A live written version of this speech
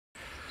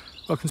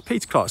Welcome to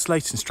Peter Clark's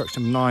latest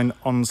instruction number 9,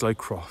 Onslow,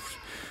 Croft.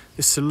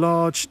 This is a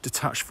large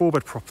detached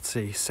 4-bed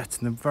property set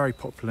in the very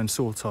popular and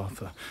sought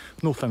after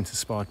North Leamington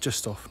Spa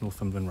just off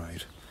Northumberland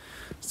Road.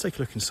 Let's take a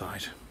look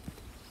inside.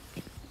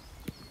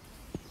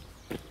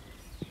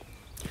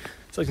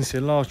 So you can see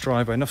a large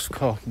driveway, enough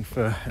parking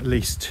for at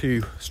least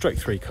 2 straight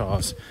 3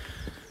 cars.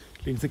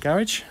 Leading to the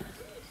garage,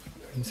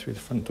 in through the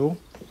front door.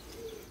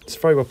 It's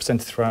very well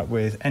presented throughout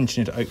with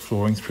engineered oak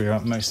flooring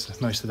throughout most of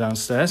the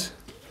downstairs.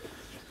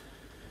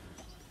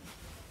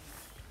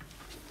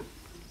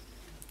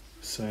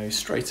 So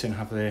straight in,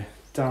 have the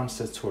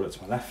downstairs toilet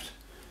to my left.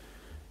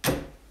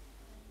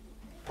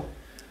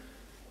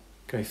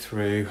 Go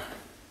through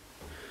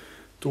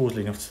doors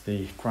leading up to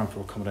the ground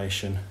floor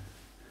accommodation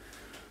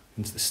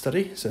into the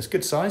study. So it's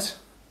good size.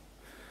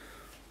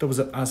 Doubles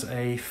up as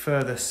a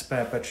further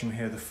spare bedroom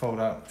here with a fold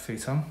out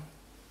futon.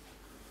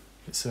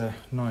 It's a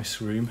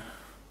nice room.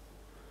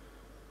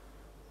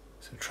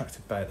 It's an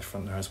attractive bay at the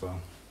front there as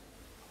well.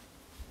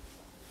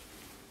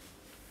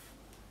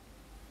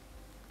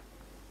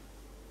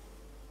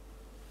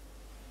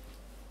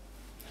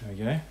 There we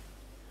go.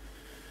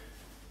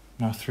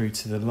 Now through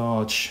to the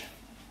large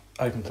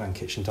open plan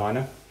kitchen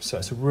diner. So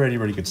it's a really,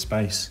 really good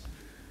space.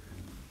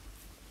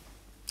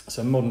 It's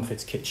a modern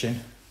fitted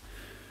kitchen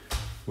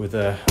with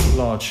a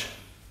large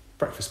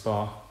breakfast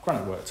bar,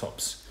 granite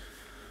worktops,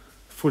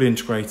 fully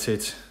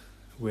integrated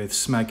with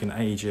Smeg and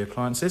AEG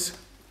appliances.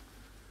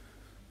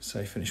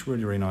 So finished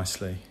really, really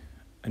nicely.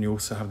 And you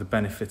also have the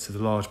benefit of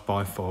the large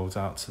bifold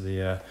out to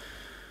the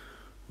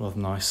rather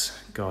nice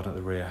garden at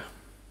the rear.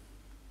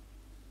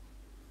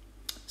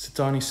 It's a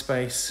dining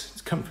space.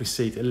 It's comfortably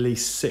seat at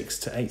least 6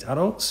 to 8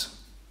 adults.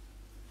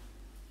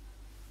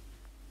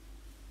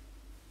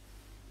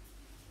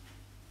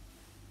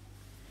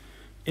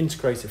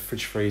 Integrated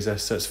fridge freezer,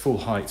 so it's full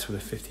height with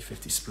a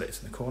 50-50 split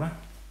in the corner.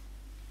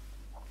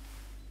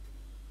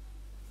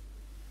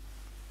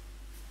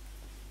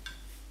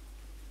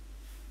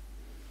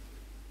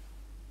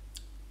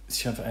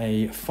 So you have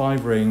a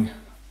 5-ring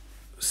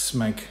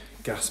Smeg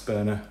gas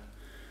burner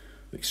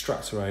with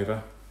extractor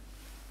over.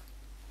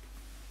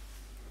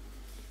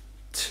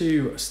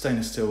 2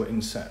 stainless steel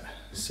inset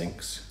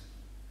sinks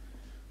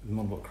with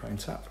monoblock chrome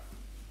tap.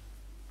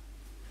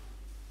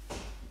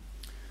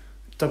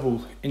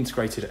 Double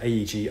integrated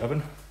AEG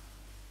oven.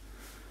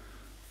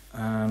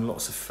 And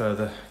lots of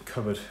further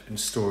cupboard and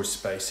storage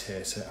space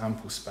here, so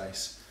ample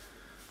space.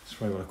 It's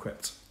very well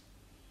equipped.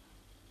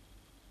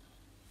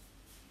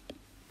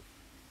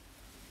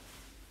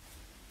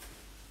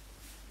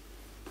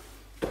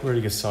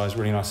 Really good size,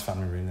 really nice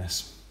family room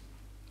this.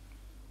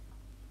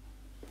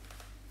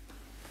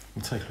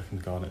 We'll take a look in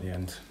the garden at the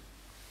end.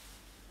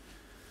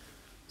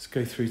 Let's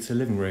go through to the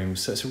living room.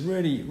 So it's a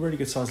really, really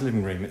good sized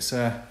living room. It's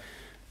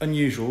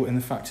unusual in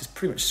the fact it's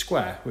pretty much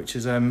square, which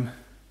is a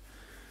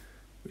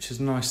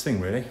nice thing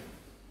really.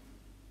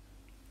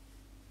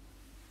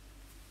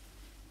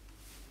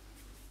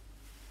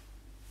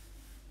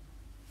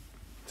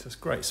 So it's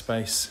great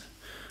space.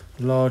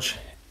 Large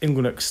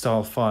Inglenook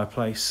style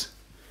fireplace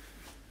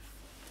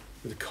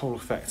with a coal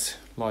effect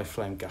live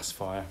flame gas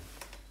fire.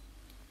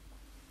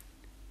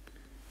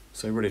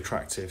 So really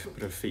attractive,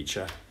 bit of a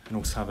feature, and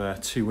also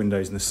have 2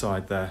 windows in the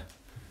side there.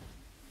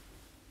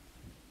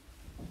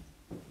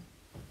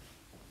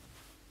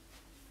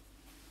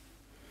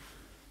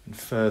 And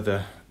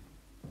further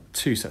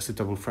 2 sets of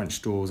double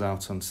French doors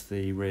out onto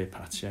the rear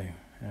patio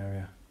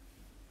area.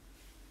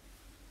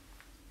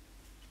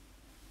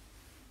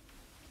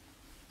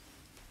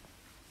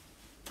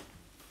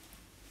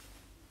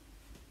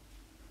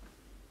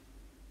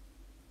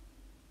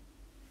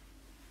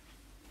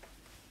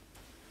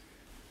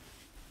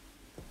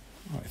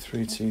 Right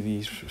through to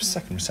the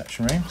second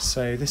reception room.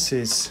 So this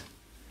is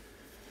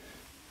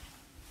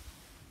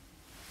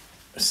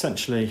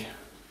essentially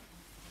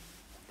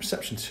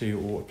reception 2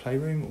 or a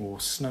playroom or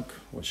snug,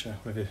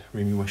 whatever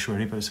room you wish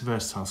really, but it's a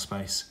versatile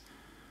space.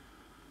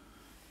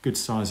 Good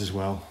size as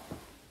well.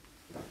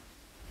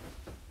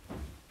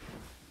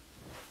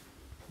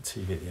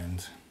 TV at the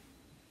end.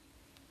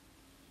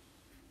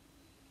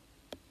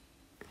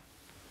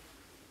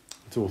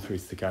 Door through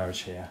to the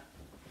garage here.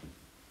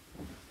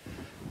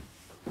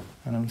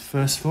 And on the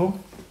first floor,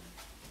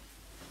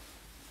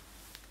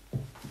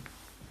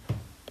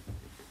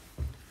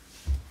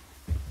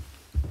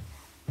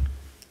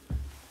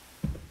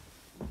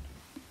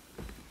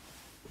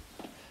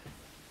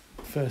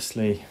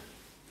 firstly,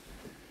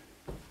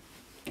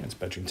 go into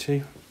bedroom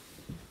 2.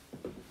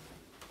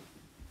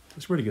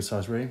 It's a really good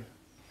sized room.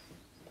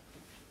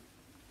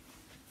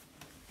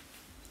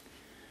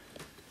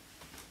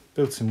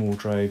 Built-in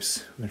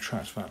wardrobes with an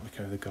attractive outlook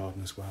over the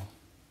garden as well.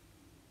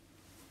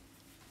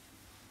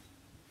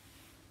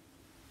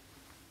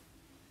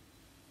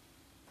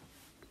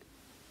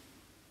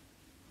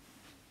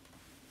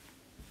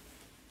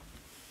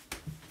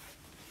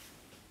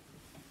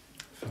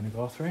 Family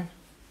bathroom.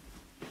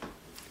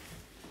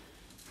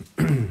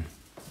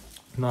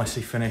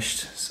 Nicely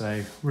finished,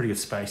 so really good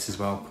space as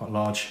well, quite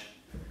large.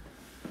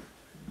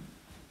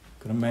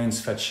 Got a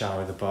mains fed shower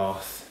with a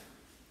bath.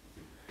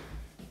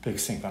 Big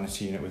sink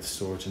vanity unit with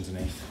storage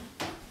underneath.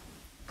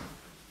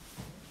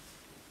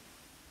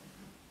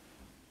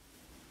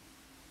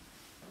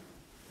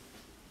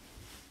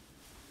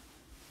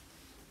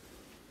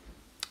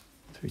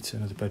 Through to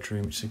another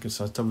bedroom, which is a good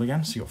size double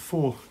again. So you've got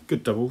 4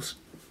 good doubles.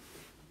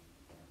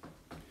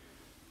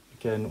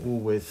 Again, all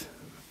with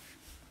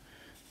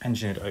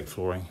engineered oak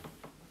flooring.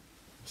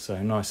 So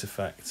nice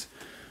effect,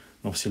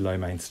 and obviously low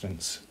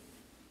maintenance.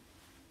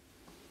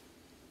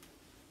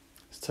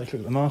 Let's take a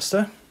look at the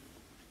master.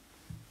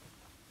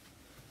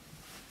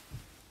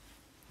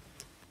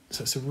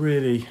 So it's a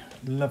really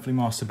lovely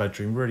master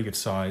bedroom, really good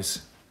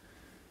size.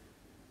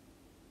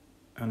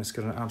 And it's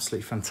got an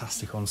absolutely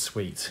fantastic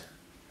ensuite,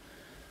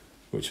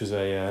 which was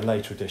a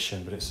later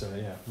addition, but it's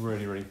yeah,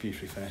 really, really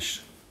beautifully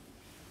finished.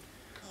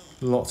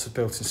 Lots of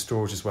built-in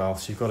storage as well.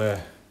 So you've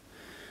got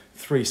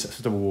 3 sets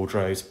of double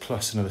wardrobes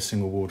plus another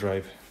single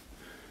wardrobe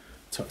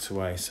tucked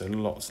away. So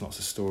lots and lots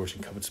of storage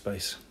and cupboard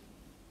space.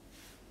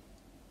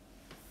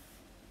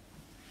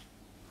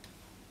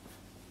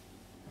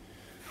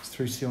 It's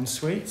through to the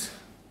ensuite.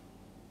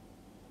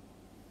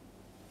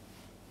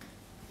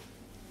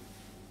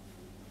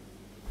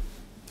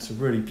 It's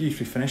really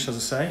beautifully finished, as I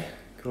say.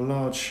 Got a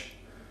large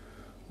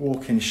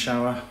walk-in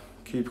shower,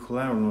 cubicle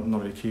there, or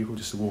not really a cubicle,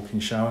 just a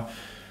walk-in shower.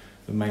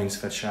 The mains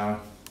fed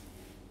shower.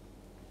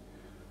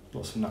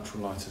 Lots of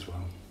natural light as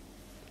well.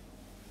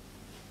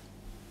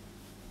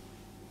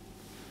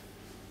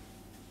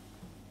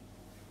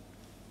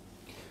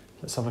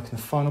 Let's have a look in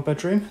the final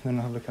bedroom, then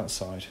I'll have a look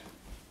outside.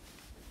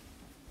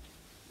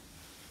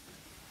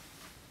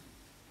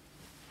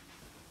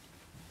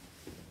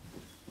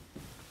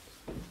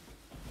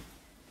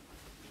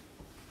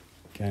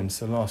 Again,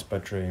 so the last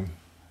bedroom,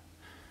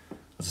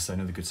 as I say,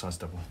 another good sized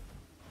double.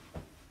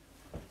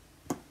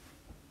 Right,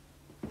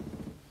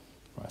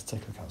 let's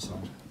take a look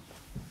outside.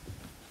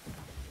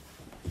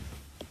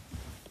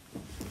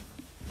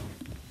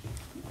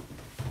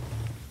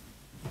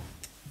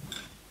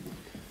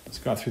 Let's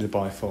go out through the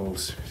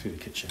bifolds, through the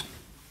kitchen.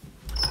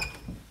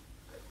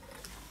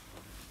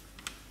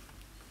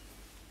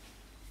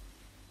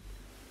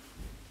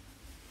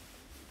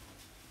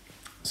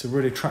 It's a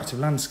really attractive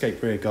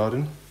landscape rear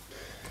garden.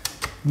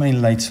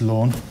 Main later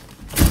lawn.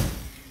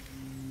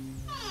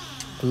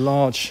 A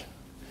large,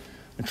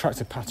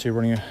 attractive patio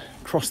running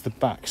across the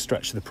back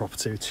stretch of the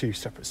property with 2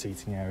 separate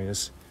seating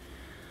areas.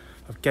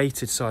 Of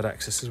gated side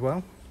access as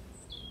well.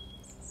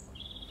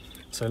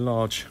 So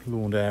large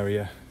lawned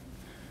area,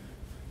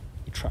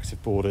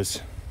 attractive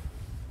borders.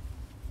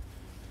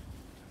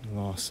 And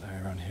last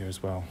area around here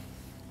as well,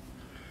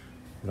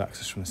 with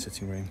access from the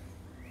sitting room.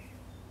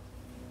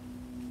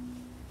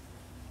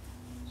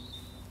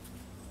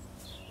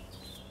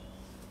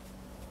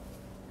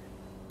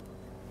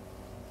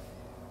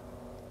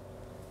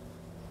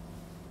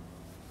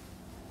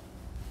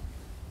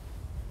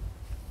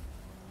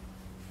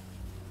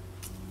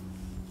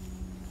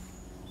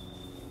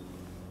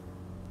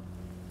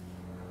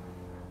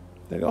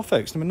 There we are,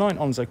 folks. Number 9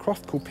 Onslow,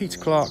 Croft, called Peter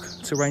Clark,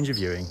 to arrange a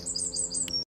viewing.